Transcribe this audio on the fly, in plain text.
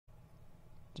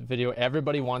video.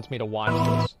 Everybody wants me to watch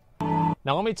this.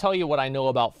 Now let me tell you what I know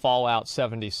about Fallout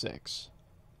 76.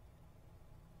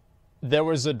 There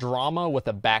was a drama with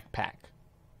a backpack.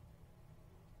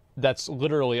 That's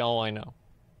literally all I know.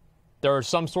 There was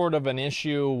some sort of an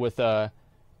issue with a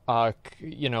weird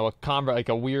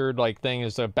thing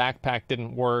is the backpack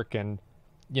didn't work, and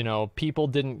people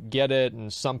didn't get it,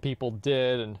 and some people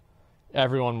did, and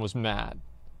everyone was mad.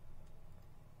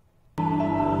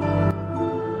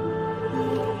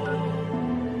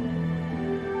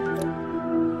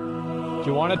 Do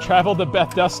you want to travel to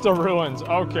Bethesda Ruins?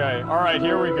 Okay, alright,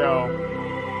 here we go.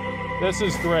 This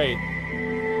is great.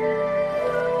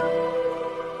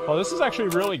 Oh, this is actually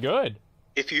really good.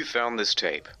 If you found this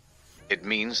tape, it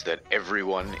means that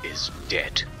everyone is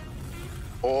dead.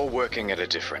 Or working at a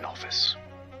different office.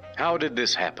 How did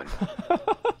this happen?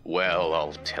 Well,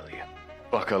 I'll tell you.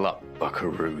 Buckle up,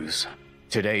 buckaroos.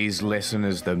 Today's lesson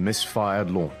is the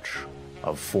misfired launch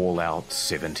of Fallout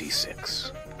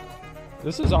 76.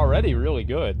 This is already really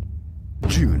good.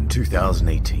 June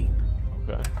 2018.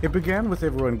 Okay. It began with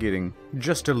everyone getting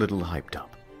just a little hyped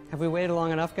up. Have we waited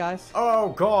long enough, guys? Oh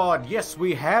God, yes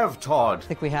we have, Todd. I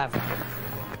think we have.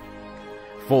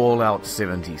 Fallout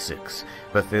 76,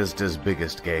 Bethesda's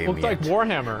biggest game Looked yet. like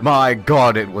Warhammer. My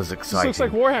God, it was exciting. This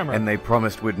looks like Warhammer. And they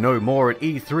promised we'd know more at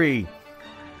E3.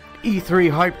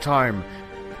 E3 hype time.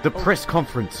 The press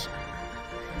conference.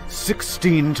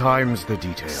 16 times the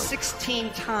detail. 16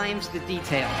 times the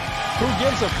detail. Who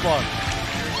gives a fuck?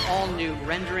 All new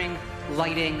rendering,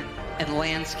 lighting, and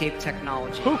landscape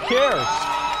technology. Who cares?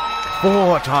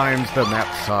 4 times the map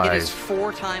size. It is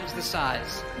 4 times the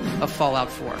size of Fallout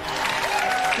 4.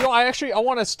 I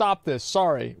want to stop this.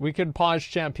 Sorry. We can pause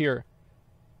champ here.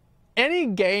 Any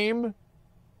game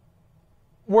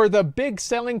where the big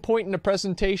selling point in the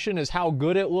presentation is how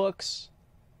good it looks,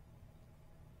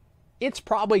 it's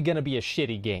probably going to be a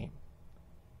shitty game.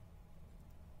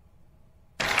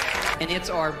 And it's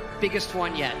our biggest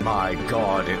one yet. My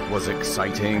God, it was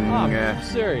exciting. I'm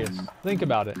serious. Think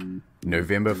about it.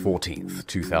 November 14th,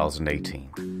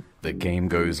 2018. The game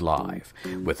goes live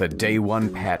with a day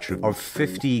 1 patch of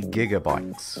 50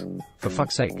 gigabytes. For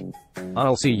fuck's sake.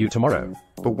 I'll see you tomorrow.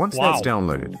 But once Wow. that's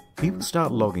downloaded, people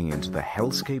start logging into the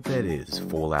hellscape that is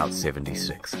Fallout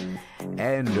 76.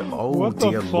 And oh What the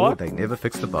dear fuck? Lord, they never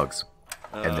fix the bugs.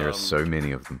 And there are so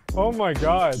many of them. Oh my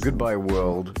God. Goodbye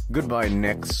world, goodbye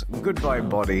necks, goodbye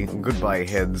body, goodbye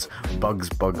heads, bugs,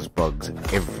 bugs, bugs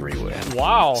everywhere.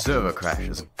 Wow. Server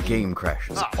crashes, game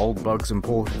crashes, old bugs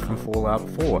imported from Fallout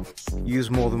 4.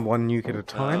 Use more than one nuke at a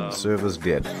time, server's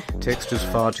dead. Textures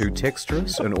far too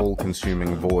texturous, an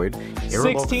all-consuming void.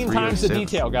 Error log 16 times the 307.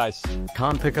 detail, guys.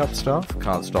 Can't pick up stuff,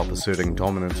 can't stop asserting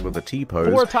dominance with a T-pose.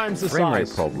 4 times the Frame rate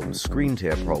size. problems, screen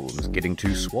tear problems, getting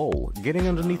too swole, getting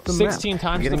underneath the 16 map,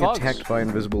 times getting the bugs. attacked by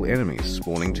invisible enemies,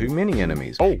 spawning too many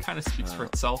enemies. Oh. Kind of speaks for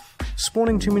itself.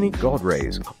 Spawning too many god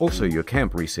rays. Also, your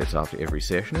camp resets after every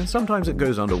session, and sometimes it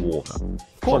goes underwater.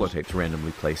 Holotapes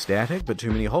randomly play static, but too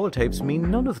many holotapes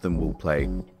mean none of them will play.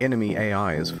 Enemy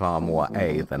AI is far more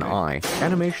A than I.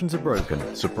 Animations are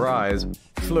broken. Surprise!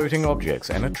 Floating objects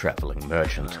and a traveling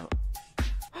merchant.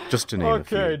 Just to name a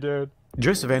few. Okay, dude.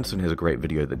 Joseph Anson has a great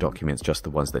video that documents just the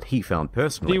ones that he found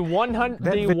personally. The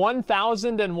 1001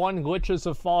 glitches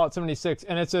of Fallout 76,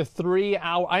 and it's a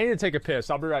 3-hour. I need to take a piss.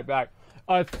 I'll be right back.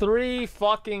 A 3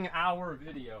 fucking hour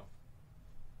video.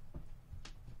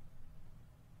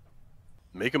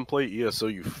 Make them play ESO,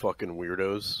 you fucking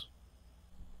weirdos.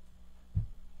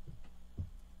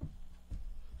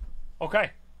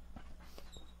 Okay.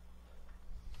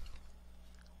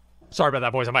 Sorry about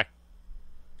that, boys. I'm back.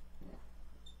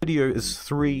 Video is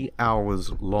 3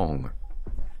 hours long.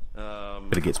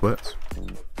 But it gets worse.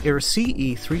 Error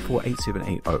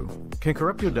CE348780 can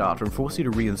corrupt your data and force you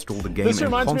to reinstall the game This and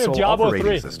reminds me of console Diablo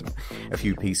operating 3. system. A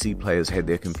few PC players had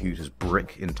their computers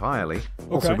brick entirely.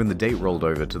 Also, when the date rolled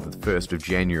over to the 1st of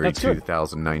January That's good.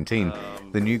 2019,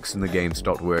 the nukes in the game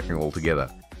stopped working altogether.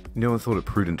 No one thought it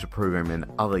prudent to program in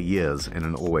other years in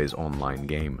an always online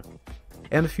game.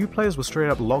 And a few players were straight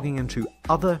up logging into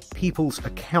other people's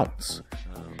accounts.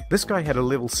 This guy had a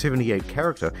level 78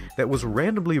 character that was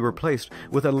randomly replaced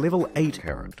with a level 8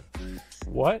 character.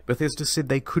 What? Bethesda said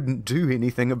they couldn't do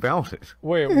anything about it.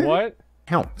 Wait, what?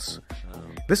 Counts.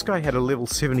 This guy had a level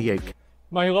 78.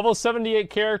 My level 78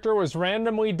 character was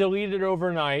randomly deleted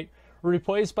overnight,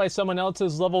 replaced by someone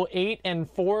else's level 8 and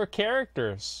 4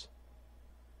 characters.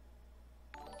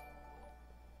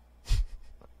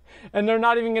 And they're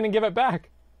not even going to give it back.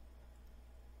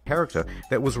 Character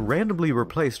that was randomly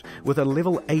replaced with a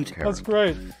level 8 character. That's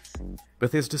great.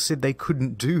 Bethesda said they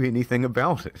couldn't do anything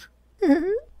about it.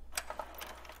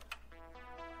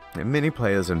 Many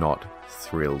players are not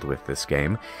thrilled with this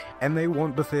game, and they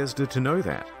want Bethesda to know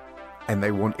that. And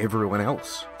they want everyone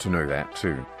else to know that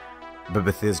too. But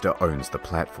Bethesda owns the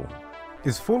platform.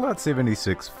 Is Fallout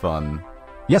 76 fun?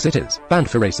 Yes, it is. Banned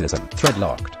for racism. Thread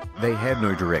locked. They had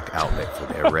no direct outlet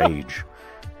for their rage.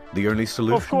 The only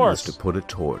solution was to put a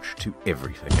torch to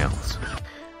everything else.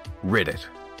 Reddit,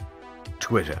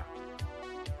 Twitter,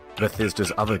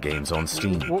 Bethesda's other games on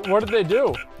Steam. What did they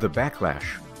do? The backlash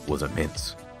was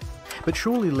immense. But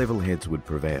surely level heads would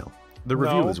prevail. The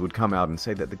reviewers would come out and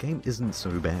say that the game isn't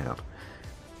so bad.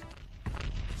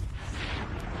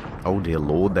 Oh dear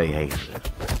lord, they hated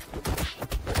it.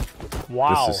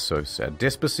 Wow. This is so sad.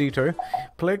 Despacito,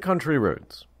 play Country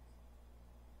Roads.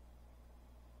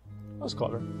 That was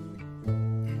clever.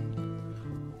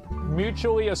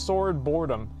 Mutually assured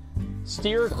boredom.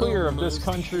 Steer clear of this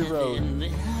country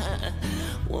road.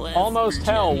 Almost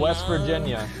hell, West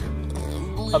Virginia.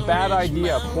 A bad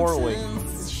idea, poorly.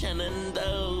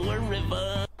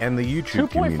 And the YouTube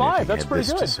 2.5, community that's had pretty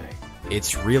this good. to say.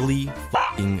 It's really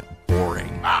fucking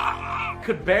boring.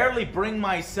 Could barely bring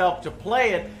myself to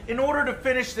play it in order to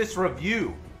finish this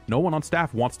review. No one on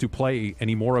staff wants to play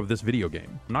any more of this video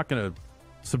game. I'm not going to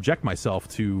subject myself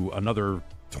to another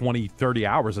 20, 30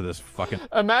 hours of this fucking...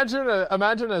 Imagine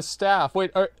a staff.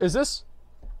 Wait, is this...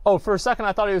 Oh, for a second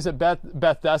I thought he was at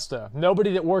Bethesda.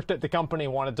 Nobody that worked at the company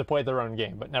wanted to play their own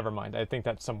game, but never mind. I think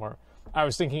that's somewhere... I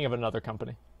was thinking of another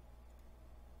company.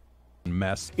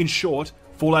 mess. In short,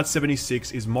 Fallout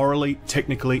 76 is morally,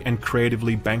 technically, and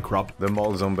creatively bankrupt. The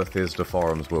mods on Bethesda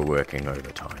forums were working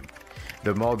overtime.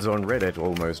 The mods on Reddit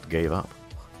almost gave up.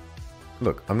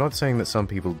 Look, I'm not saying that some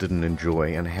people didn't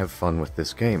enjoy and have fun with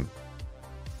this game.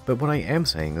 But what I am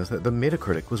saying is that the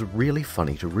Metacritic was really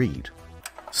funny to read.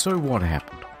 So what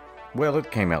happened? Well,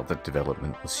 it came out that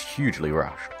development was hugely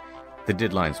rushed. The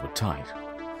deadlines were tight.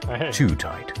 Too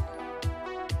tight.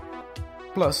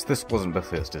 Plus, this wasn't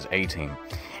Bethesda's A-team.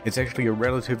 It's actually a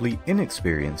relatively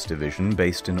inexperienced division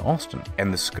based in Austin,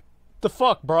 and the scope... The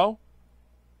fuck, bro?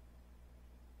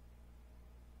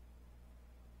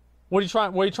 What are you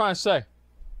trying to say?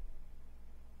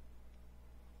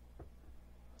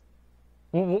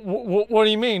 What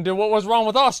do you mean? What was wrong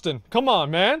with Austin? Come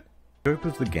on, man. The scope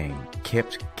of the game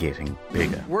kept getting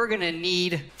bigger. We're gonna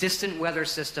need distant weather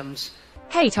systems.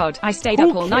 Hey Todd, I stayed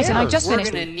up all night and I just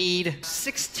finished. We're gonna need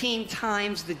 16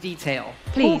 times the detail.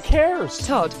 Please. Who cares?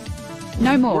 Todd,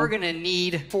 no more. We're gonna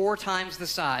need 4 times the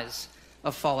size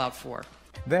of Fallout 4.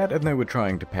 That, and they were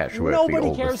trying to patchwork Nobody the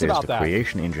old cares about Bethesda that.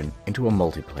 creation engine into a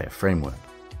multiplayer framework.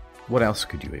 What else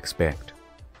could you expect?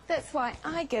 That's why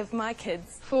I give my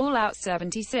kids Fallout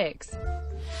 76.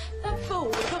 a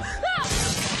fool.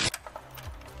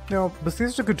 Now,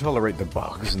 Bethesda could tolerate the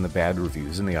bugs and the bad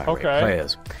reviews and the irate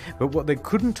players, but what they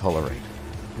couldn't tolerate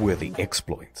were the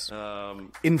exploits.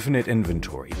 Infinite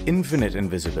inventory, infinite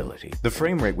invisibility. The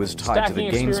frame rate was tied to the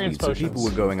game speed, so people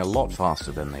were going a lot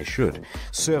faster than they should.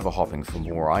 Server hopping for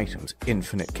more items,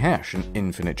 infinite cache and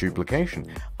infinite duplication,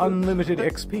 unlimited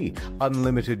XP,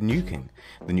 unlimited nuking.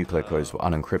 The nuclear codes were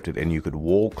unencrypted and you could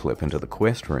wall clip into the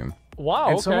quest room. Wow,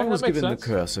 and okay, someone was that makes given sense. the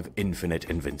curse of infinite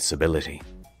invincibility.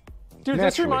 Dude, this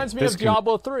Naturally, reminds me this of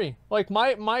Diablo 3. Like,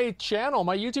 my channel,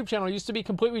 my YouTube channel, used to be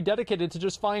completely dedicated to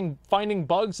just finding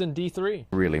bugs in D3.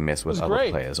 Really mess with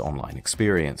other players' online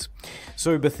experience.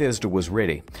 So Bethesda was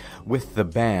ready, with the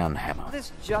ban hammer,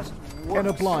 This just works. and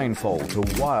a blindfold to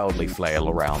wildly flail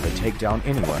around and take down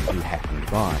anyone who happened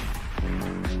by.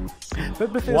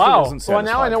 But Bethesda wasn't satisfied Well,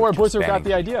 now I know where with just Blizzard got banning.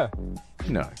 the idea.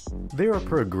 No, they're a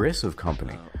progressive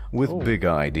company with big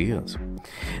ideas.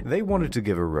 They wanted to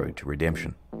give a road to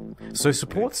redemption. So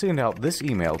support sent out this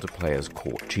email to players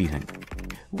caught cheating.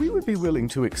 We would be willing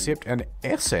to accept an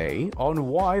essay on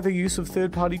why the use of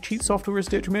third-party cheat software is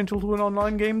detrimental to an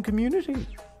online game community.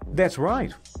 That's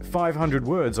right, 500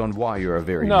 words on why you're a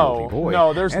very naughty boy.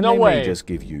 No, there's and no they way. may just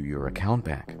give you your account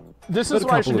back. This But is a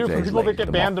what I couple should of do for days people that later, get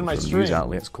the banned in my mock from stream. News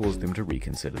outlets caused them to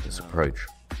reconsider this approach.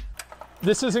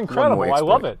 This is incredible. One-way I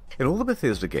love exploit. it. In all the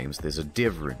Bethesda games, there's a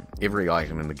dev room. Every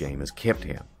item in the game is kept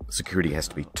here. Security has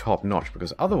to be top-notch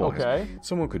because otherwise,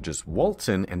 someone could just waltz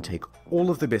in and take all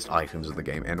of the best items in the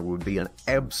game and it would be an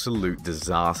absolute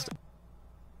disaster.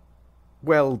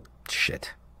 Well,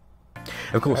 shit.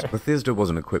 Of course, Bethesda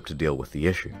wasn't equipped to deal with the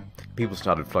issue. People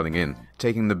started flooding in,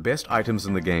 taking the best items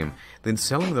in the game, then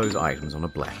selling those items on a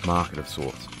black market of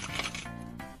sorts.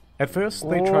 At first,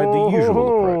 they tried the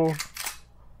usual approach.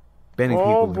 Banning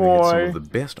people who had some of the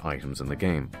best items in the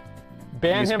game.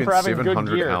 Ban him for having good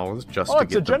 700 gear. hours just to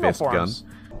get the best gun.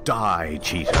 Die,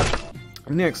 cheater.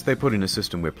 Next, they put in a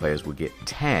system where players would get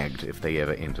tagged if they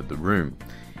ever entered the room,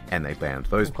 and they banned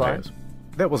those players.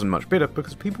 That wasn't much better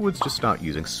because people would just start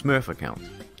using Smurf accounts.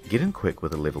 Get in quick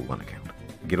with a level 1 account.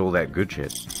 Get all that good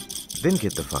shit. Then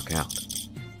get the fuck out.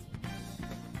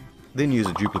 Then use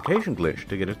a duplication glitch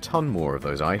to get a ton more of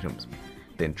those items.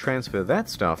 Then transfer that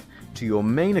stuff to your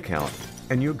main account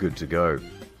and you're good to go.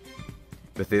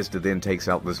 Bethesda then takes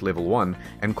out this level 1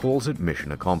 and calls it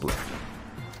mission accomplished.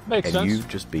 Makes sense. And you've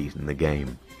just beaten the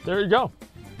game. There you go.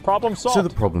 Problem solved. So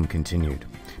the problem continued.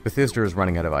 Bethesda is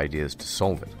running out of ideas to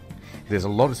solve it. There's a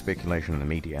lot of speculation in the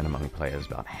media and among players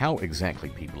about how exactly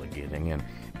people are getting in,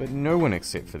 but no one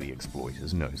except for the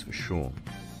exploiters knows for sure.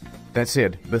 That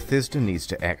said, Bethesda needs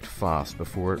to act fast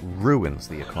before it ruins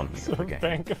the economy of the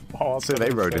game. So they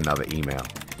wrote another email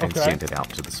and sent it out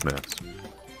to the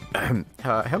Smurfs.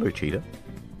 Hello, Cheetah.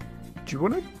 Do you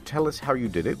want to tell us how you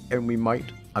did it, and we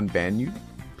might unban you,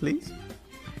 please?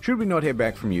 Should we not hear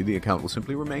back from you, the account will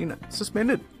simply remain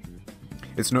suspended.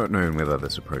 It's not known whether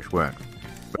this approach worked.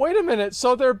 Wait a minute,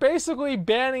 so they're basically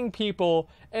banning people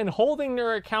and holding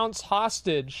their accounts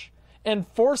hostage and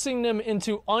forcing them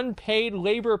into unpaid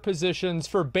labor positions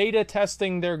for beta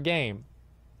testing their game.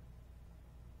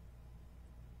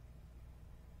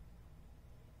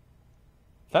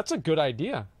 That's a good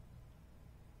idea.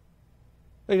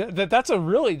 That's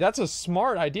a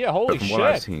smart idea. Holy but from shit. what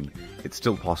I've seen, it's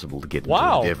still possible to get into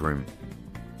the dev room.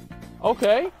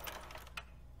 Okay.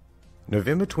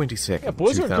 November 22nd, Yeah,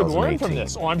 Blizzard could learn 2018, from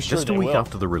this. Oh, I'm sure just they a week will.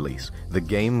 after the release, the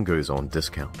game goes on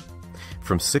discount.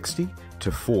 From $60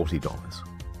 to $40,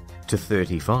 to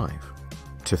 $35,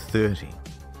 to $30.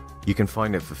 You can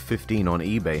find it for $15 on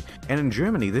eBay, and in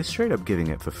Germany they're straight up giving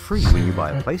it for free when you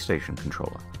buy a PlayStation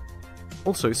controller.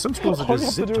 Also, some stores are All you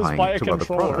just have to zip do is tying buy it a to other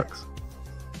controller. products.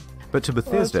 But to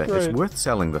Bethesda, great. it's worth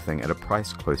selling the thing at a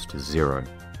price close to zero,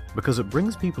 because it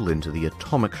brings people into the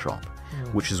atomic shop,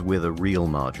 which is where the real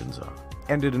margins are,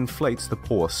 and it inflates the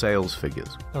poor sales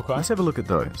figures. Okay. Let's have a look at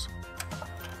those.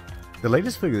 The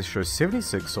latest figures show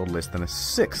 76 sold less than a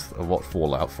sixth of what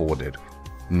Fallout 4 did.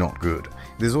 Not good.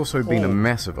 There's also been a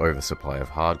massive oversupply of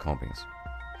hard copies.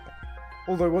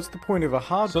 Although, what's the point of a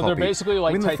hard So copy they're basically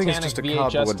like when the thing is Titanic just a VHS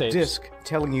cardboard tapes. disc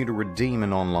telling you to redeem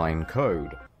an online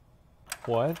code?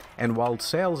 What? And while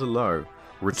sales are low,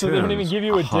 returns So they don't even give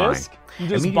you a are high. disc? You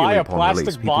just Immediately buy a upon plastic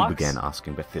release, people box? began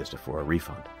asking Bethesda for a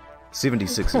refund.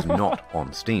 76 is not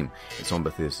on Steam, it's on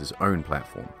Bethesda's own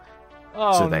platform.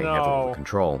 Oh, so they have all the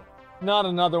control. Not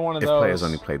another one of If those. players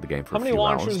only played the game for How a many few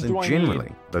launchers hours, do then I generally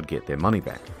need? they'd get their money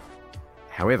back.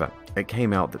 However, it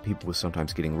came out that people were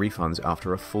sometimes getting refunds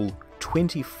after a full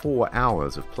 24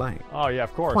 hours of play. Oh, yeah,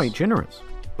 of course. Quite generous.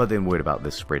 But then word about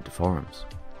this spread to forums.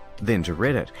 Then to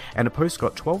Reddit, and a post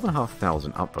got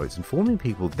 12,500 upvotes informing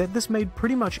people that this made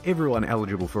pretty much everyone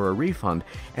eligible for a refund,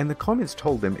 and the comments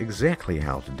told them exactly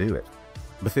how to do it.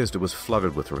 Bethesda was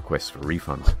flooded with requests for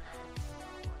refunds.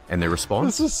 And their response?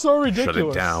 This is so ridiculous. Shut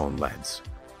it down, lads.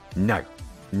 No.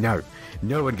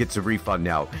 No one gets a refund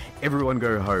now. Everyone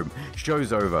go home.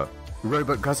 Show's over.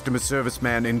 Robot customer service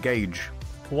man engage.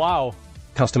 Wow.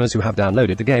 Customers who have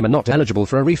downloaded the game are not eligible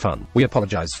for a refund. We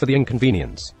apologize for the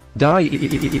inconvenience. Die.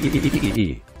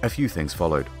 A few things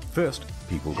followed. First,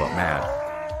 people got mad.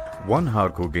 One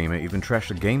hardcore gamer even trashed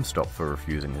a GameStop for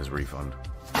refusing his refund.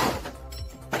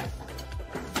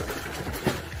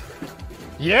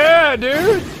 Yeah,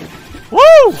 dude!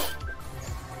 Woo!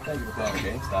 Thank you for calling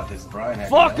GameStop. This is Brian.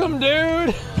 Fuck him,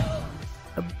 dude!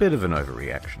 A bit of an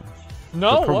overreaction.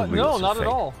 No, but probably no, also not at fake.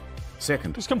 all.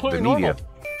 Second, Just completely the media.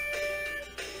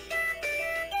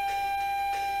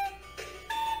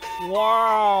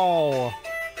 Wow.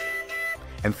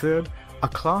 And third, a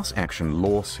class action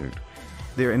lawsuit.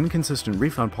 Their inconsistent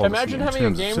refund policy Imagine and having a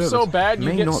terms of game service so bad you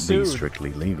may get not sued. be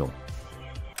strictly legal.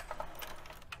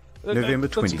 That's November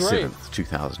great. 27th,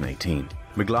 2018.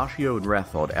 Miglatio and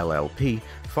Rathod LLP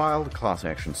filed a class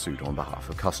action suit on behalf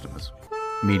of customers.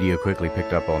 Media quickly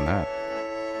picked up on that.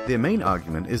 Their main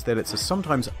argument is that it's a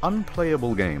sometimes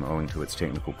unplayable game owing to its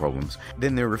technical problems,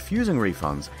 then they're refusing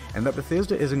refunds, and that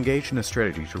Bethesda is engaged in a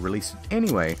strategy to release it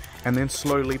anyway and then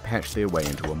slowly patch their way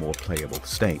into a more playable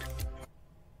state.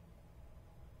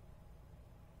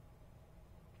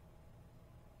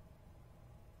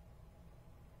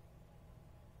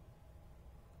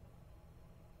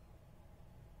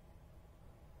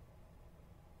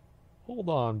 Hold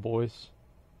on, boys.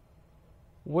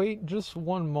 Wait just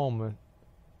one moment.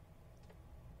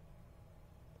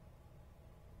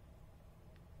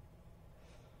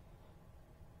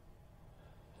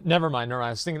 Never mind.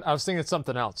 I was thinking of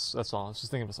something else. That's all. I was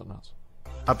just thinking of something else.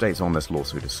 Updates on this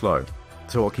lawsuit are slow,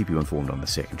 so I'll keep you informed on the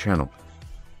second channel.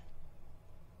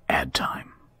 Ad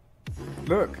time.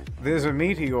 Look, there's a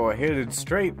meteor headed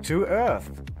straight to Earth.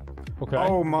 Okay.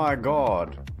 Oh my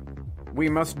god. We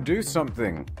must do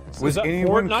something. Is Was that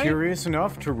anyone Fortnite? curious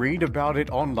enough to read about it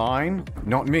online?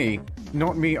 Not me.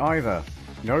 Not me either.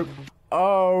 Nope.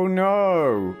 Oh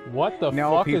no! What the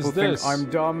now fuck people is this? think I'm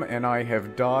dumb and I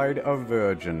have died a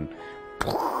virgin.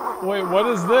 Wait, what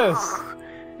is this?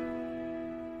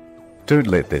 Don't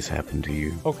let this happen to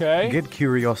you. Okay. Get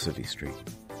Curiosity Street.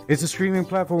 It's a streaming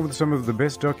platform with some of the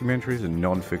best documentaries and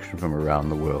non-fiction from around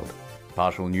the world.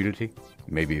 Partial nudity?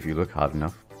 Maybe if you look hard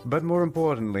enough. But more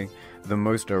importantly, the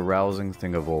most arousing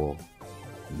thing of all.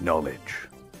 Knowledge.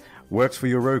 Works for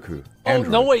your Roku,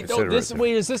 Android, no, wait, etc., no, this, etc.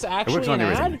 wait, is this It actually works on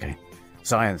an everything, ad? okay?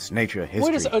 Science, nature,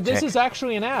 history, This tech, is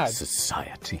actually an ad.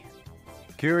 society.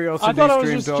 I thought I was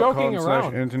just joking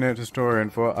around. CuriosityStream.com/internet historian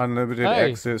for unlimited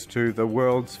Hey. access to the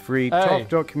world's free Hey. top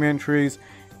documentaries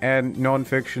and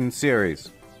non-fiction series.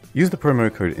 Use the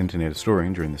promo code Internet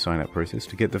Historian during the sign-up process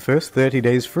to get the first 30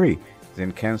 days free,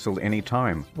 then cancel any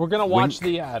time. We're gonna watch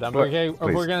Wink. the ad. But- We're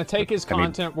please. gonna take his I need-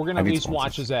 content. We're gonna I at need least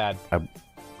watch sponsors. his ad.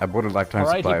 I bought a lifetime All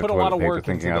right, he supply of put a lot toilet of paper work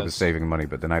thinking into I was this. saving money,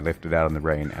 but then I left it out in the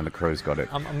rain and the crows got it.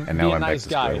 I'm and now being I'm a nice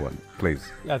back to square guy. one.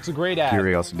 Please. That's a great ad.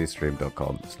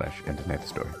 CuriosityStream.com/internet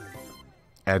historian.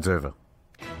 Ads over.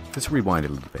 Let's rewind a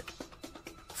little bit.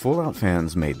 Fallout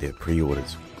fans made their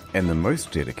pre-orders, and the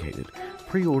most dedicated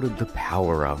pre-ordered the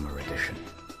Power Armor Edition.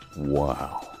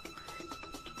 Wow.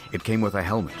 It came with a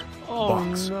helmet,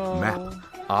 box, map,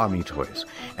 army toys,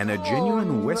 and a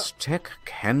genuine West Tech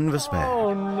canvas bag.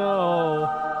 Oh no!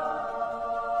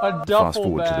 A duffel Fast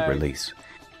forward bag. to the release.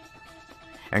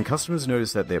 And customers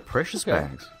noticed that their precious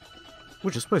bags,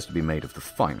 which are supposed to be made of the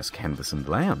finest canvas in the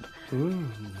land,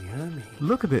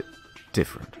 look a bit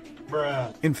different.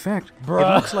 Bruh. In fact,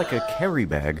 Bruh. it looks like a carry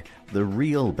bag the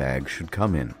real bag should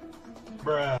come in.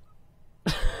 Bruh.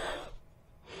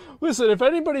 Listen, if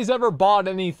anybody's ever bought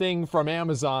anything from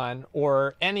Amazon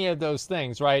or any of those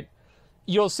things, right?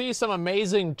 You'll see some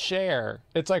amazing chair.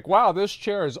 It's like, wow, this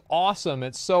chair is awesome.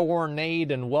 It's so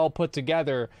ornate and well put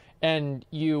together. And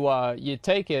you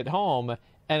take it home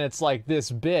and it's like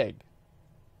this big,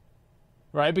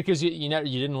 right? Because you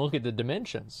didn't look at the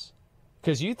dimensions,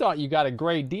 because you thought you got a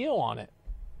great deal on it.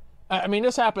 I mean,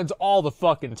 this happens all the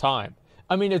fucking time.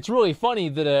 I mean, it's really funny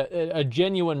that a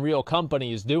genuine, real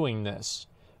company is doing this,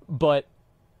 but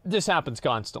this happens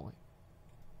constantly.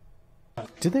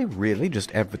 Did they really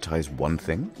just advertise one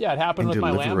thing? Yeah, it happened and with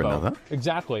my deliver Lambo. another?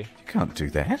 Exactly. You can't do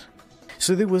that.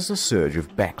 So there was a surge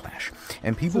of backlash,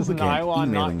 and people This is began nylon,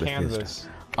 emailing not Bethesda, canvas.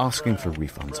 asking for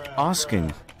refunds,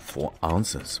 asking for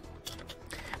answers.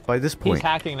 By this He's point,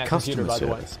 hacking that computer, customer by the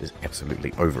way. service is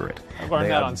absolutely over it. I learned They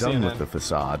that are on done CNN. with the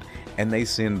facade, and they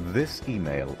send this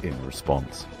email in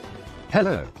response.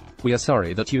 Hello. We are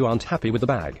sorry that you aren't happy with the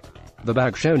bag. The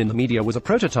bag shown in the media was a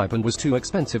prototype and was too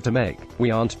expensive to make.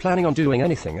 We aren't planning on doing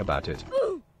anything about it.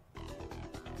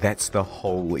 That's the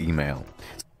whole email.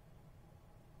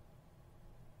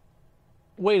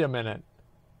 Wait a minute.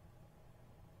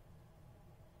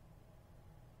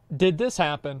 Did this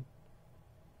happen?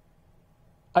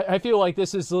 I feel like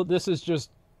this is over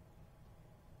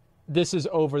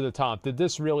the top. Did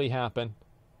this really happen?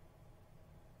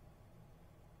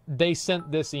 They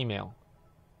sent this email.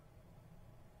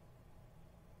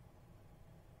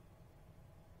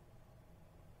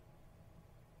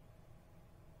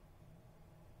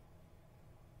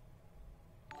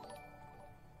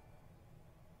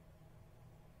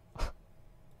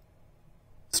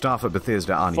 Staff at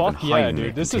Bethesda aren't Fuck even yeah, hiding dude.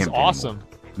 their This is contempt awesome.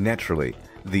 anymore. Naturally,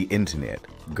 the internet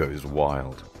goes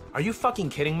wild. Are you fucking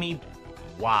kidding me?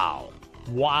 Wow.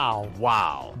 Wow.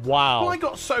 Wow. Wow. Well, I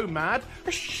got so mad, I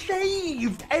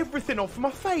shaved everything off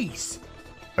my face.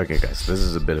 Okay, guys, this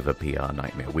is a bit of a PR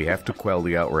nightmare. We have to quell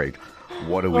the outrage.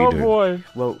 What do we Oh, do? boy.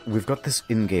 Well, we've got this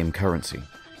in-game currency.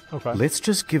 Okay. Let's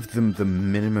just give them the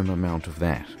minimum amount of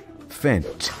that.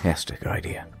 Fantastic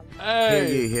idea. Hey,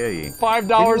 Hear ye, hear ye.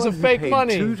 $5 Anyone of who fake paid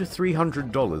money. $200 to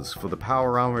 $300 for the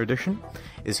Power Armor Edition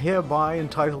is hereby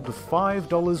entitled to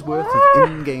 $5 worth of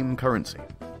in-game currency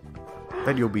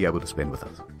that you'll be able to spend with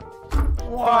us.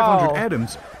 500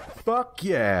 atoms? Fuck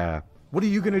yeah! What are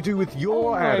you gonna do with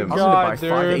your my atoms? God, I'm dude.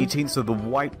 gonna buy 5/18ths of the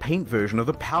white paint version of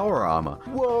the Power Armor.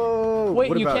 Whoa! Wait,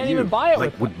 what you about can't even buy it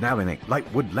with Lightwood laminate,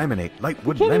 Lightwood laminate,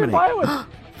 Lightwood You can't even laminate. buy it with-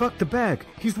 Fuck the bag.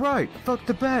 He's right. Fuck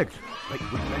the bag.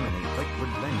 Lightwood laminate,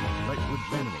 Lightwood laminate, Lightwood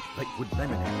laminate, Lightwood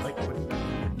laminate,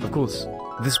 Lightwood. Of course,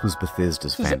 this was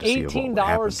Bethesda's This is fantasy of what would $18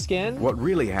 happen. skin? What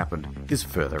really happened is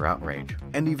further outrage,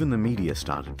 and even the media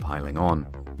started piling on.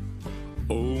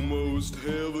 Almost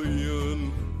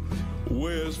heaven,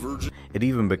 West Virginia. It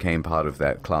even became part of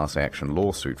that class action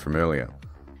lawsuit from earlier.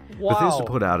 Wow. Bethesda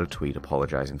put out a tweet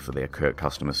apologizing for their curt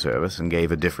customer service and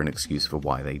gave a different excuse for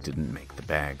why they didn't make the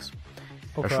bags.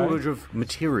 A Okay. shortage of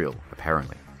material,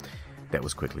 apparently. That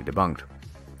was quickly debunked.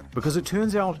 Because it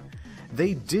turns out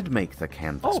they did make the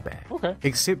canvas bag. Okay.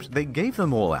 Except they gave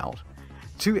them all out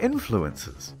to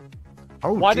influencers.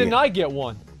 Oh, Why dear. didn't I get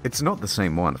one? It's not the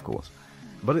same one, of course.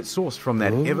 But it's sourced from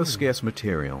that ever-scarce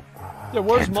material. Yeah,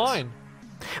 where's canvas. mine?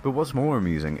 But what's more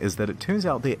amusing is that it turns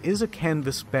out there is a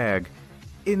canvas bag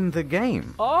in the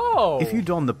game. Oh! If you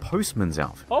don the postman's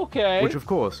outfit. Okay. Which, of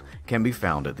course, can be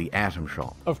found at the Atom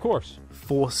Shop. Of course.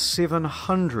 For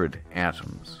 700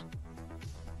 atoms.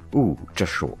 Ooh,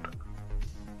 just short.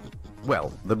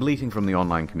 Well, the bleating from the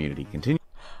online community continues.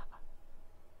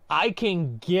 I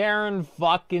can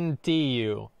guarantee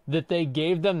you that they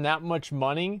gave them that much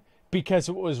money because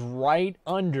it was right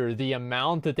under the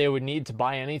amount that they would need to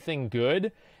buy anything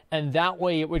good, and that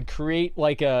way it would create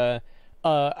like a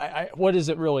what is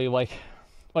it really like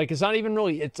it's not even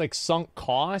really, it's like sunk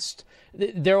cost.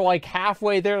 They're like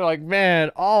halfway there, like,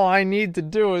 man, all I need to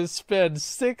do is spend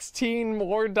 $16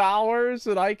 more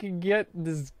and I can get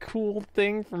this cool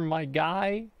thing from my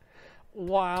guy.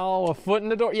 Wow, a foot in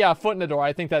the door. Yeah, a foot in the door.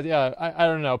 I think that, yeah, I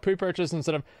don't know, pre-purchase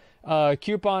instead of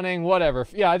couponing, whatever.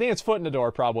 Yeah, I think it's foot in the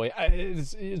door probably.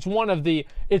 It's one of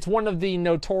the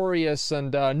notorious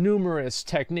and numerous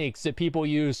techniques that people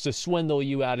use to swindle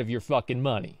you out of your fucking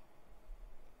money.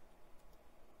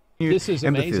 This is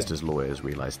and amazing. Bethesda's lawyers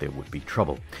realized there would be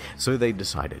trouble, so they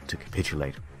decided to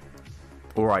capitulate.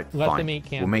 Alright, Let fine, them eat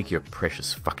candy. we'll make your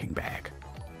precious fucking bag.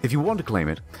 If you want to claim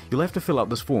it, you'll have to fill out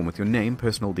this form with your name,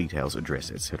 personal details, address,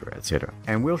 etc., etc.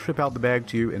 And we'll ship out the bag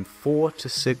to you in 4 to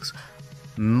 6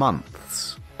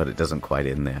 months. But it doesn't quite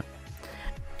end there.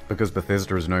 Because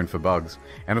Bethesda is known for bugs,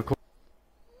 and of course...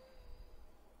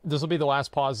 This will be the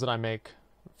last pause that I make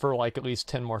for like at least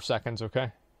 10 more seconds,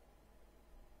 okay?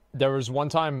 There was one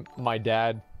time my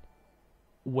dad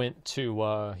went to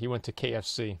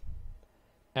KFC.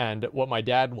 And what my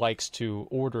dad likes to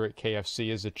order at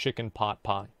KFC is a chicken pot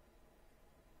pie.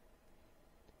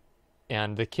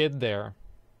 And the kid there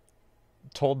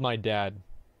told my dad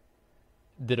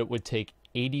that it would take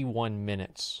 81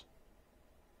 minutes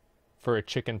for a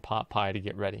chicken pot pie to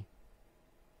get ready.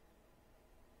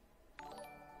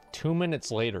 2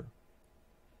 minutes later,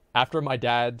 after my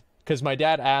dad, because my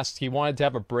dad asked, he wanted to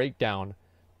have a breakdown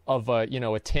of a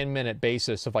 10-minute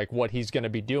basis of like what he's going to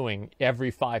be doing every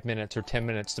 5 minutes or 10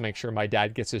 minutes to make sure my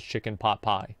dad gets his chicken pot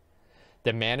pie.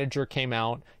 The manager came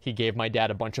out, he gave my dad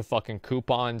a bunch of fucking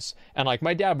coupons, and like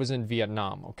my dad was in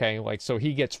Vietnam, okay? Like, so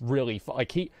he gets really,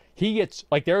 like he gets,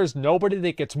 like there is nobody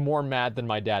that gets more mad than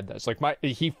my dad does. Like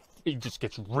he just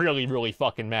gets really, really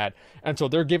fucking mad. And so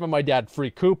they're giving my dad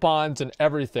free coupons and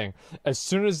everything. As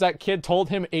soon as that kid told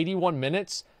him 81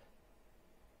 minutes,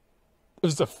 it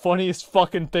was the funniest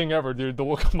fucking thing ever, dude. The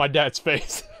look on my dad's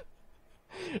face.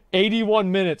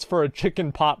 81 minutes for a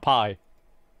chicken pot pie.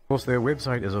 Of course, their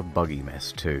website is a buggy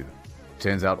mess too.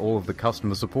 Turns out all of the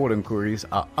customer support inquiries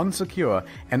are unsecure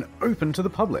and open to the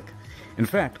public. In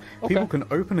fact, people can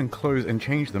open and close and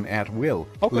change them at will.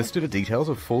 Listed are details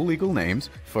of full legal names,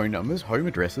 phone numbers, home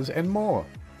addresses, and more.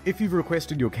 If you've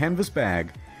requested your canvas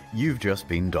bag, you've just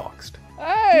been doxxed.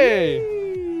 Hey!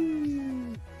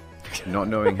 Not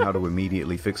knowing how to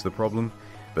immediately fix the problem,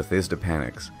 Bethesda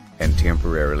panics and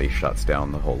temporarily shuts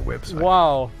down the whole website.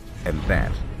 Wow. And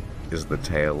that is the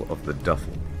tale of the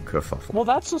duffel kerfuffle. Well,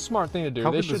 that's a smart thing to do.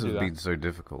 How They could should this do have that. been so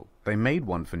difficult? They made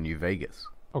one for New Vegas.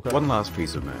 Okay. One last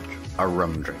piece of merch. A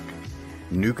rum drink.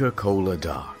 Nuka-Cola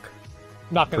Dark.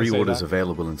 Not gonna say Pre-orders that.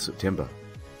 available in September.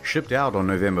 Shipped out on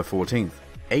November 14th.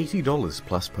 $80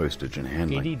 plus postage and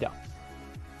handling. $80.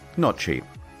 Not cheap.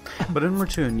 But in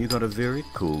return, you got a very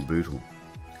cool bootle.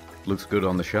 Looks good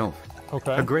on the shelf.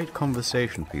 Okay. A great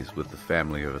conversation piece with the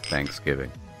family over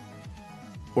Thanksgiving.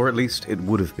 Or at least it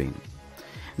would have been.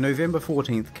 November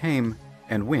 14th came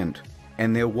and went,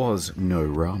 and there was no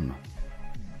rum.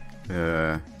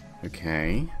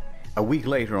 Okay. A week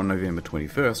later, on November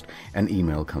 21st, an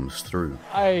email comes through.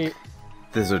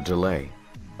 There's a delay.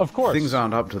 Of course. Things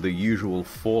aren't up to the usual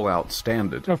Fallout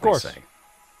standard, Of course. they say.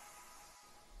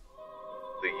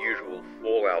 The usual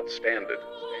Fallout standard.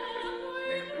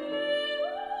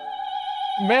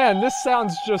 Man, this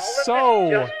sounds just so...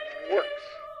 works.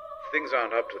 Things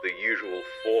aren't up to the usual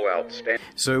Fallout standard.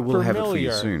 So we'll have it for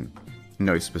you Familiar. soon.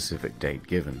 No specific date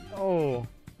given. Oh.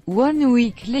 1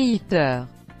 week later.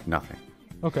 Nothing.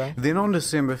 Okay. Then on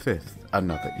December 5th,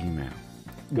 another email.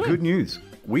 Good. Good news.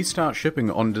 We start shipping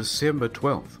on December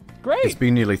 12th. Great. It's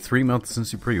been nearly 3 months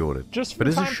since you pre-ordered. Just but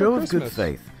in as a time for show of good Christmas.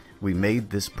 faith, we made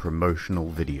this promotional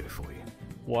video for you.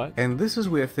 What? And this is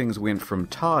where things went from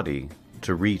tardy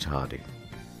to retardy.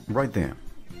 Right there.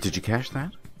 Did you catch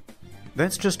that?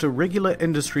 That's just a regular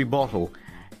industry bottle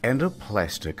And a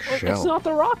plastic shell. It's not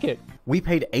the rocket. We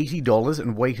paid $80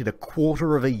 and waited a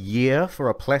quarter of a year for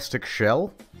a plastic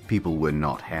shell? People were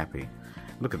not happy.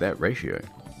 Look at that ratio.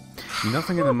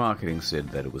 Nothing in the marketing said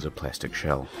that it was a plastic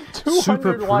shell.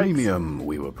 Super premium,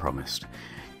 we were promised.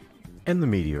 And the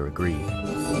media agreed.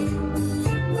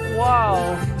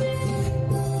 Wow.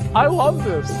 I love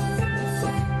this.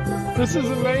 This is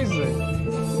amazing.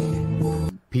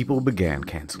 People began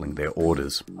cancelling their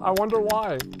orders. I wonder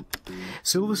why.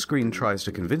 Silver Screen tries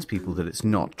to convince people that it's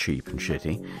not cheap and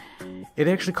shitty. It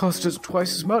actually costs us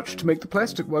twice as much to make the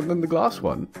plastic one than the glass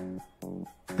one.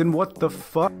 Then what the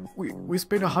fuck? We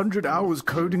spent 100 hours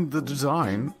coding the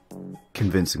design.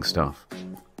 Convincing stuff.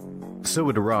 So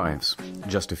it arrives,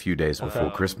 just a few days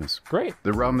before Christmas. Great.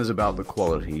 The rum is about the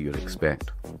quality you'd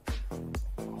expect.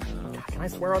 Can I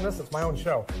swear on this? It's my own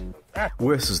show.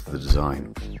 Worse is the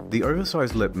design. The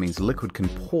oversized lip means liquid can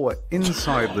pour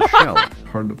inside the shell.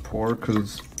 Hard to pour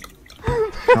because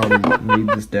how do you read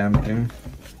this damn thing?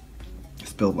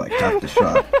 Spilled like half the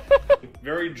shot.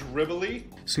 Very dribbly.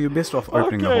 So you're best off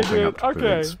opening the whole thing up to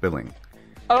prevent spilling.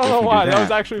 I don't know why, that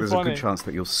was actually there's funny. There's a good chance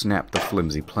that you'll snap the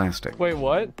flimsy plastic. Wait,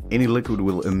 what? Any liquid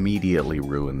will immediately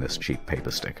ruin this cheap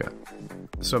paper sticker.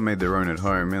 Some made their own at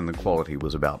home and the quality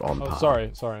was about on par.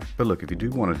 Sorry. But look, if you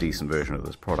do want a decent version of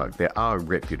this product, there are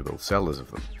reputable sellers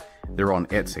of them. They're on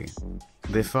Etsy.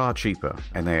 They're far cheaper,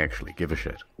 and they actually give a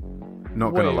shit.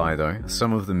 Not gonna lie though,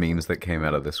 some of the memes that came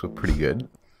out of this were pretty good.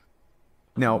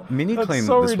 Now, many claim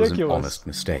that this was an honest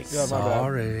mistake. Yeah,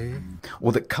 sorry.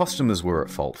 Or that customers were at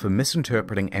fault for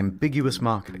misinterpreting ambiguous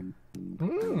marketing.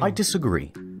 I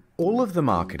disagree. All of the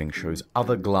marketing shows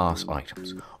other glass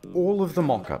items. All of the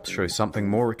mock-ups show something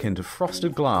more akin to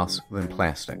frosted glass than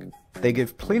plastic. They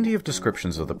give plenty of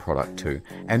descriptions of the product too,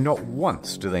 and not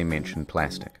once do they mention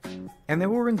plastic. And they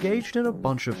were engaged in a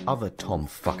bunch of other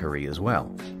tomfuckery as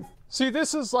well. See,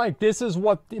 this is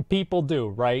what people do,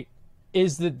 right?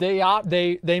 Is that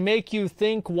they make you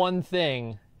think one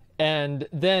thing, and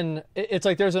then it's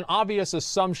like there's an obvious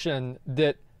assumption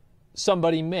that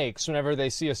somebody makes whenever they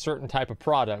see a certain type of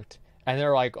product, and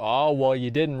they're like, oh, well, you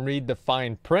didn't read the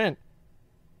fine print.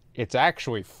 It's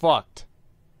actually fucked.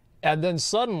 And then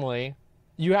suddenly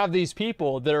you have these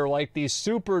people that are like these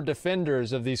super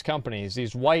defenders of these companies,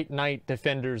 these white knight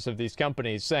defenders of these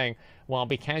companies saying, well,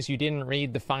 because you didn't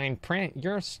read the fine print,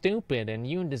 you're stupid and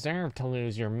you deserve to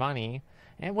lose your money.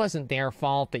 It wasn't their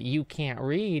fault that you can't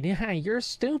read. Yeah, you're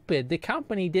stupid. The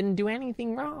company didn't do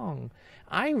anything wrong.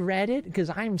 I read it because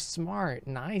I'm smart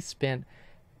and I spent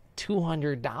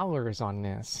 $200 on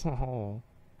this. Oh,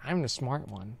 I'm the smart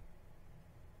one.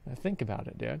 Now think about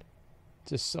it, dude. It's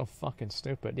just so fucking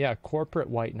stupid. Yeah, corporate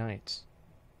white knights.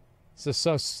 It's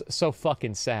just so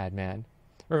fucking sad, man.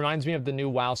 It reminds me of the new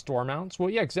WoW store mounts. Well,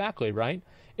 yeah, exactly, right?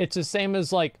 It's the same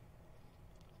as, like,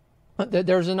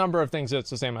 there's a number of things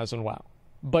that's the same as in WoW.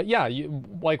 But yeah,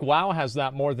 like WoW has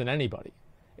that more than anybody.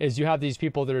 Is you have these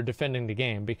people that are defending the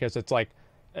game because it's like,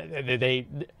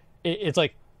 it's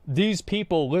like these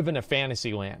people live in a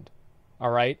fantasy land. All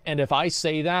right. And if I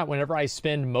say that whenever I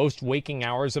spend most waking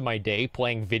hours of my day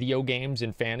playing video games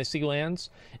in fantasy lands,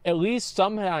 at least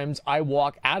sometimes I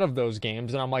walk out of those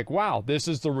games and I'm like, wow, this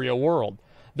is the real world.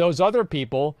 Those other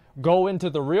people go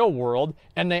into the real world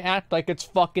and they act like it's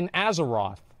fucking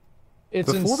Azeroth. It's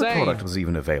Before insane. the product was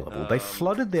even available, they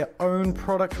flooded their own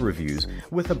product reviews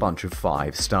with a bunch of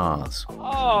 5 stars.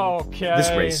 Okay. This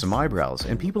raised some eyebrows,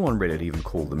 and people on Reddit even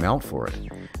called them out for it.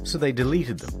 So they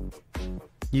deleted them.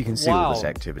 You can see all this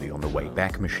activity on the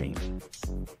Wayback Machine.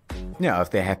 Now, if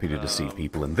they're happy to deceive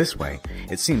people in this way,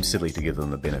 it seems silly to give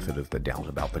them the benefit of the doubt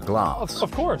about the glass.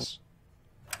 Of course.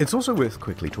 It's also worth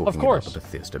quickly talking about the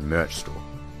Bethesda merch store.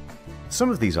 Some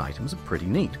of these items are pretty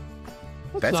neat.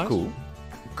 That's nice. Cool.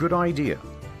 Good idea.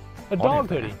 A dog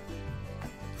hoodie.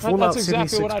 Fallout That's exactly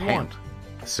 76 what I'd hat. want.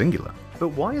 Singular. But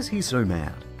why is he so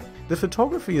mad? The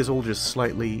photography is all just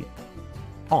slightly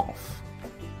off.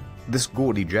 This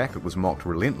gaudy jacket was mocked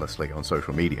relentlessly on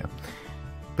social media.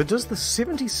 But does the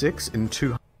 76 in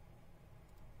 200...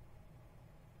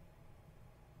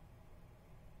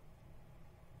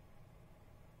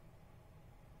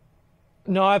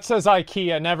 No, it says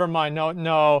IKEA. Never mind.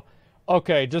 No.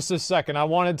 Okay, just a second. I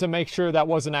wanted to make sure that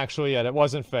wasn't actually it. It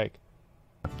wasn't fake.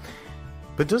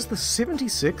 But does the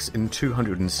 76 in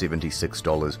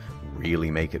 $276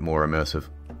 really make it more immersive?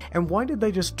 And why did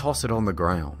they just toss it on the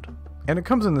ground? And it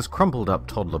comes in this crumpled up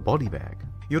toddler body bag.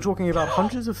 You're talking about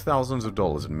hundreds of thousands of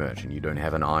dollars in merch and you don't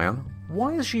have an eye on?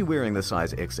 Why is she wearing the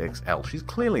size XXL? She's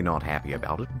clearly not happy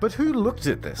about it. But who looked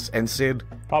at this and said,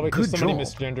 probably because good somebody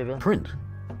job, misgendered her. print?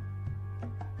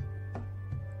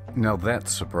 Now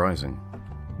that's surprising.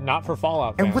 Not for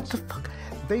Fallout fans. And what the fuck?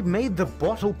 they made the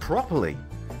bottle properly.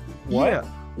 What? Yeah,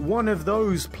 one of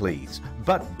those, please,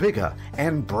 but bigger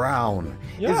and brown.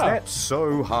 Yeah. Is that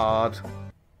so hard?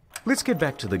 Let's get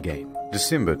back to the game.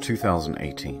 December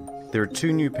 2018. There are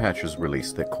 2 new patches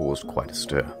released that caused quite a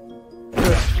stir.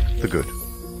 The good.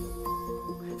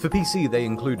 For PC, they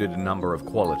included a number of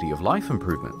quality of life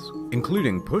improvements,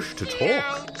 including push to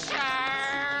talk.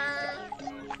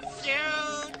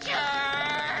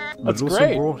 But That's also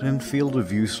great. brought in field of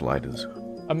view sliders.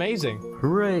 Amazing.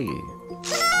 Hooray!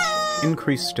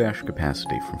 Increased stash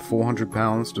capacity from 400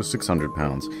 pounds to 600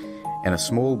 pounds, and a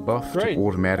small buff Great. to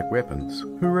automatic weapons.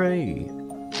 Hooray!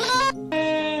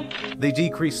 They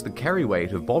decreased the carry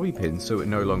weight of bobby pins so it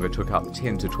no longer took up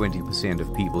 10 to 20%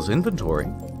 of people's inventory.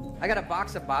 I got a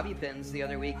box of bobby pins the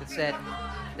other week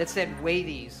that said weigh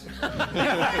these.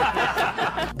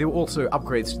 There were also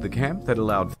upgrades to the camp that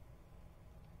allowed...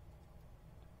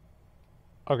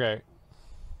 Okay.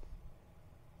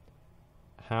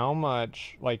 How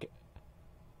much, like,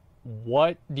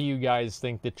 what do you guys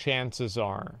think the chances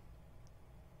are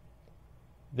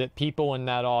that people in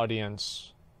that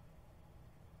audience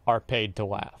are paid to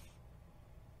laugh?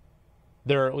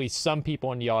 There are at least some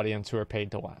people in the audience who are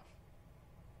paid to laugh.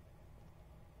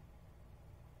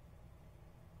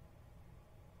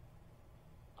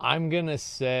 I'm gonna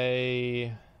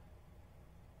say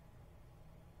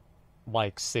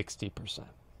like 60%.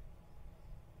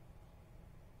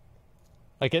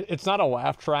 Like, it's not a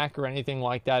laugh track or anything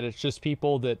like that. It's just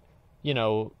people that, you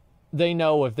know, they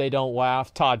know if they don't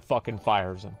laugh, Todd fucking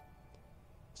fires them.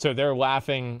 So they're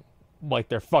laughing like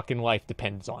their fucking life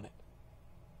depends on it.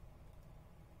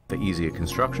 the easier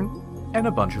construction, and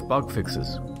a bunch of bug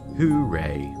fixes.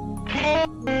 Hooray.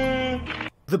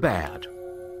 The bad.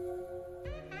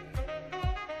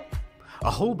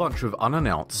 A whole bunch of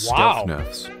unannounced stealth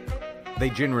nerfs. They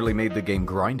generally made the game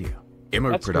grindier.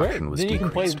 Ammo production was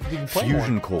decreased.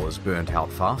 Fusion cores burnt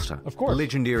out faster. Of course.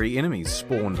 Legendary enemies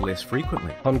spawned less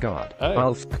frequently. On guard.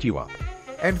 I'll fuck you up.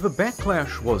 And the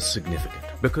backlash was significant,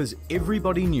 because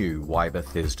everybody knew why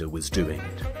Bethesda was doing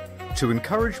it. To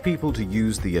encourage people to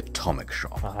use the atomic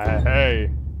shop. Hey.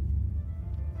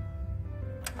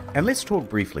 And let's talk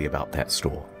briefly about that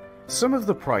store. Some of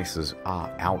the prices are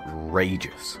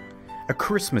outrageous. A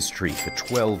Christmas tree for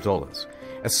 $12.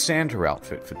 A Santa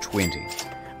outfit for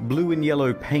 $20. Blue and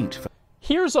yellow paint for...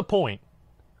 Here's a point.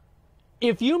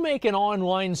 If you make an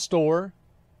online store,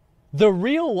 the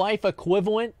real life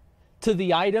equivalent to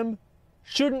the item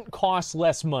shouldn't cost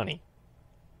less money.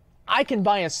 I can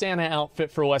buy a Santa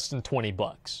outfit for less than 20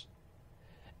 bucks.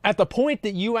 At the point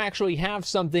that you actually have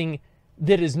something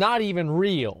that is not even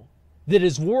real, that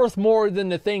is worth more than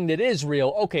the thing that is real,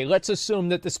 okay, let's assume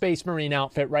that the Space Marine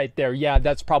outfit right there, yeah,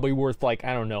 that's probably worth like,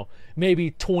 I don't know, maybe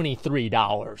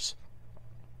 $23.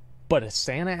 But a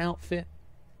Santa outfit?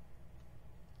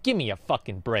 Give me a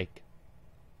fucking break.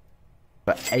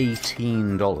 For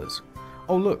 $18.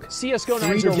 Oh look, CS:GO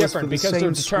 9s are different because they're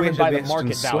determined by the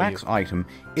market value. Slacks item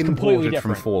It's completely imported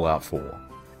from different. Fallout 4.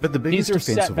 But the biggest These are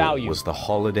defense set of all value. was the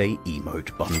holiday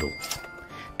emote bundle.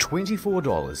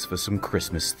 $24 for some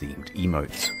Christmas-themed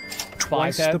emotes.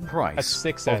 Twice the head, price that's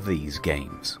 6 of head. these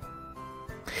games.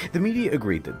 The media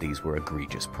agreed that these were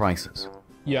egregious prices.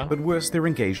 Yeah. But worse, they're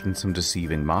engaged in some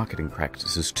deceiving marketing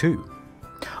practices too.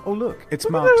 Oh look, it's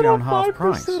marked down half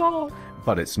price.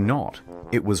 But it's not.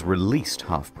 It was released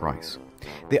half price.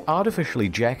 They're artificially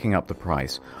jacking up the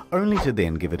price, only to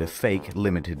then give it a fake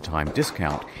limited time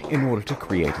discount in order to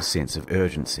create a sense of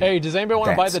urgency. Hey, does anybody want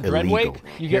to buy That's the Dreadwake? illegal.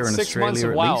 You Here get in 6 Australia, months of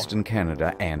at WoW. least in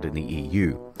Canada and in the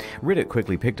EU. Reddit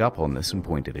quickly picked up on this and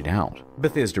pointed it out.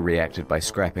 Bethesda reacted by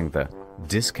scrapping the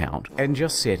discount and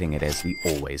just setting it as the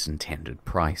always intended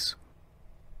price.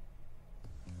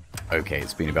 Okay,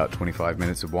 it's been about 25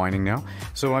 minutes of whining now,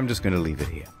 so I'm just going to leave it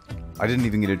here. I didn't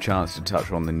even get a chance to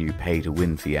touch on the new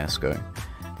pay-to-win fiasco.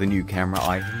 The new camera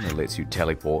item that lets you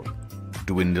teleport,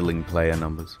 dwindling player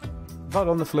numbers. But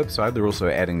on the flip side, they're also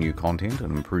adding new content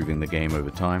and improving the game over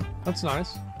time. That's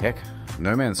nice. Heck,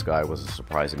 No Man's Sky was a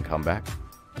surprising comeback.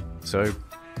 So,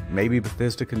 maybe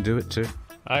Bethesda can do it too.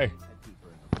 Hey.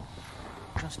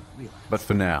 But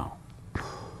for now,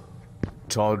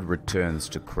 Todd returns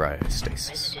to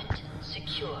cryostasis,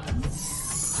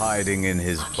 hiding in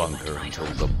his bunker until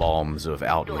the bombs of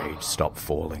outrage stop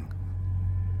falling,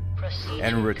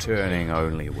 and returning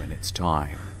only when it's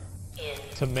time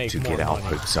to make to more get our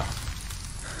money. hopes up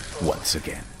once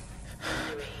again.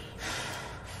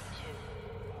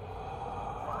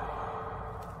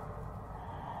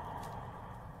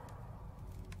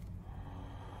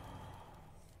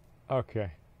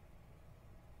 Okay.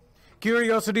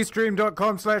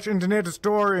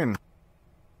 CuriosityStream.com/internethistorian.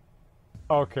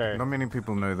 Okay. Not many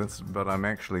people know this, but I'm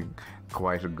actually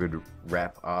quite a good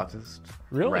rap artist.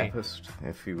 Really? Rappist,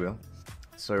 if you will.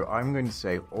 So I'm going to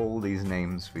say all these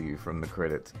names for you from the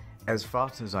credits as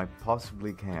fast as I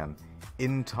possibly can,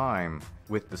 in time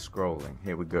with the scrolling.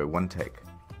 Here we go, one take.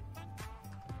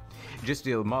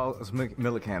 Justeel, Miles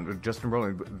Millican, Justin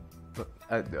Rowland,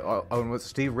 with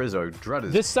Steve Rizzo,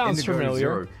 Drudders, This sounds Indigo familiar.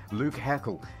 Zero, Luke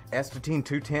Hackle, Astatine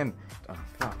 210,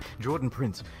 Jordan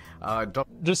Prince.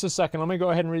 Just a second, let me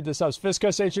go ahead and read this out.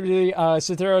 Fiscus, HBD,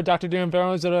 Citero, Dr. Doom,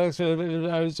 Barons, Rancher,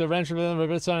 I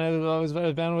was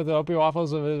banned with the Opie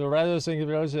Waffles, rather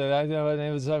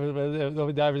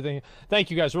everything. Thank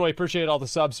you guys, really appreciate all the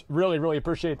subs. Really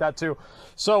appreciate that too.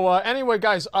 So anyway,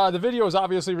 guys, the video is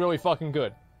obviously really fucking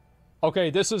good.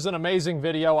 Okay, this is an amazing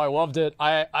video. I loved it.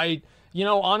 You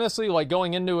know, honestly, like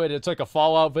going into it, it's like a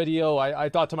Fallout video. I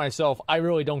thought to myself, I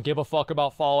really don't give a fuck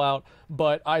about Fallout,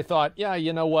 but I thought, yeah,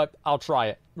 you know what? I'll try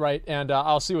it, right? And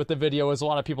I'll see what the video is. A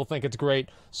lot of people think it's great,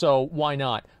 so why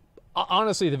not?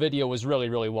 Honestly, the video was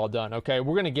really well done. Okay,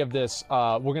 we're gonna give this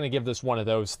one of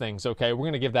those things. Okay, we're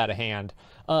gonna give that a hand.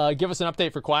 Give us an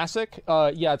update for Classic.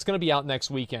 Yeah, it's gonna be out next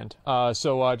weekend.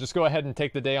 So just go ahead and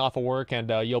take the day off of work,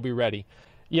 and you'll be ready.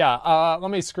 Yeah,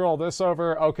 let me scroll this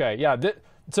over. Okay, yeah,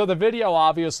 so the video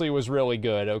obviously was really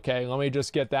good, okay? Let me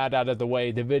just get that out of the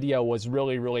way. The video was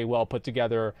really well put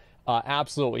together,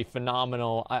 absolutely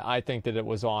phenomenal. I think that it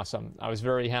was awesome. I was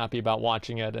very happy about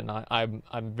watching it, and I'm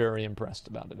very impressed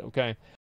about it, okay?